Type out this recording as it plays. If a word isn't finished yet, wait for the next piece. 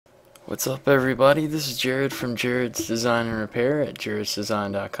What's up, everybody? This is Jared from Jared's Design and Repair at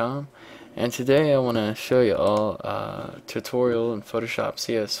jaredsdesign.com, and today I want to show you all a tutorial in Photoshop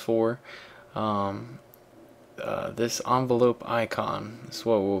CS4. This envelope icon is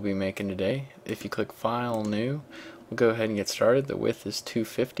what we'll be making today. If you click File, New, we'll go ahead and get started. The width is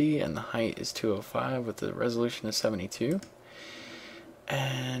 250 and the height is 205 with the resolution of 72.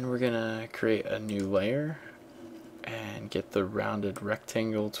 And we're going to create a new layer and get the rounded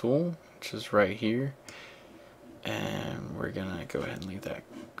rectangle tool, which is right here, and we're gonna go ahead and leave that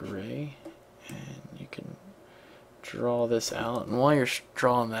gray, and you can draw this out. And while you're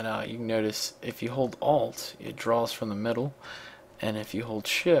drawing that out, you can notice if you hold Alt, it draws from the middle, and if you hold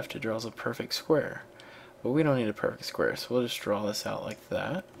Shift, it draws a perfect square. But we don't need a perfect square, so we'll just draw this out like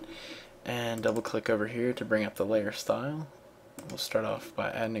that, and double click over here to bring up the layer style. We'll start off by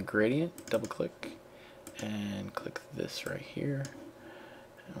adding a gradient. Double click and click this right here,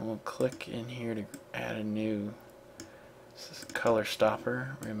 and we'll click in here to add a new color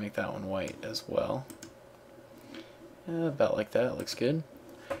stopper. We're going to make that one white as well. About like that, looks good.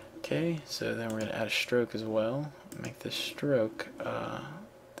 Okay, so then we're going to add a stroke as well. Make this stroke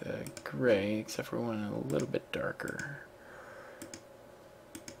the gray, except for we want it a little bit darker.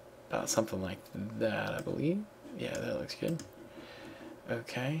 About something like that, I believe. Yeah, that looks good.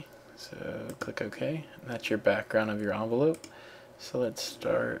 Okay. So click OK, and that's your background of your envelope. So let's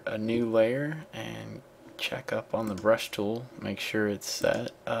start a new layer and check up on the brush tool. Make sure it's set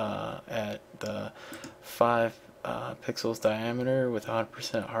at the 5 pixels diameter with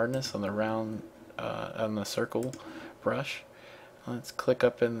 100% hardness on the round on the circle brush. Let's click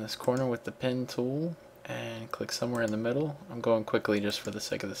up in this corner with the pen tool and click somewhere in the middle. I'm going quickly just for the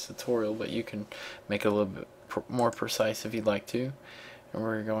sake of this tutorial, but you can make it a little bit more precise if you'd like to. And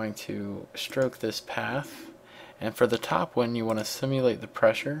we're going to stroke this path, and for the top one you want to simulate the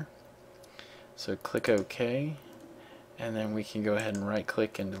pressure, so click OK, and then we can go ahead and right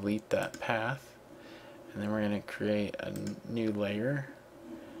click and delete that path, and then we're going to create a new layer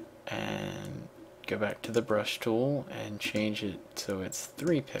and go back to the brush tool and change it so it's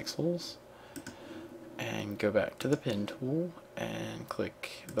 3 pixels, and go back to the pen tool and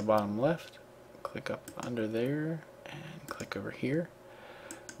click the bottom left, click up under there and click over here.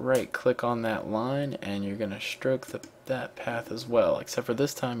 Right click on that line, and you're going to stroke that path as well, except for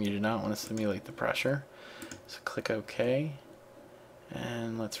this time you do not want to simulate the pressure. So click OK,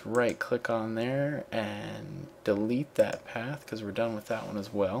 and let's right click on there and delete that path because we're done with that one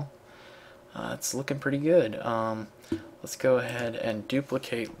as well. It's looking pretty good. Let's go ahead and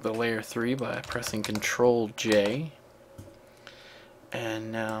duplicate the layer 3 by pressing Ctrl J,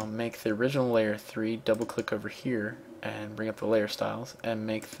 and now make the original layer 3, double click over here and bring up the layer styles and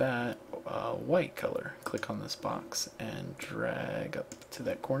make that white color. Click on this box and drag up to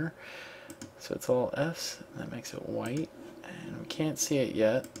that corner so it's all S. That makes it white, and we can't see it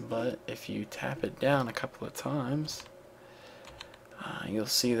yet, but if you tap it down a couple of times you'll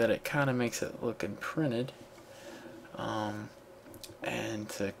see that it kind of makes it look imprinted. And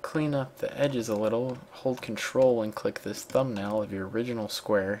to clean up the edges a little, hold Control and click this thumbnail of your original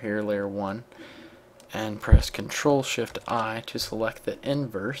square here, layer 1, and press Control Shift I to select the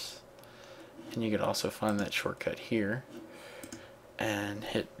inverse, and you could also find that shortcut here, and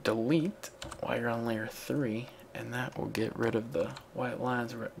hit delete while you're on layer 3, and that will get rid of the white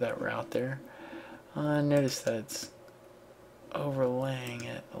lines that were out there. Notice that it's overlaying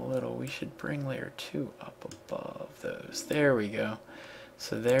it a little. We should bring layer 2 up above those. There we go.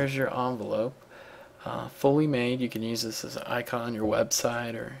 So there's your envelope, fully made. You can use this as an icon on your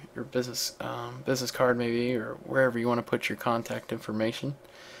website or your business card maybe, or wherever you want to put your contact information.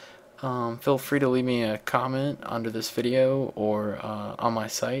 Feel free to leave me a comment under this video or on my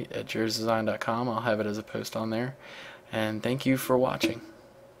site at jaredsdesign.com. I'll have it as a post on there. And thank you for watching.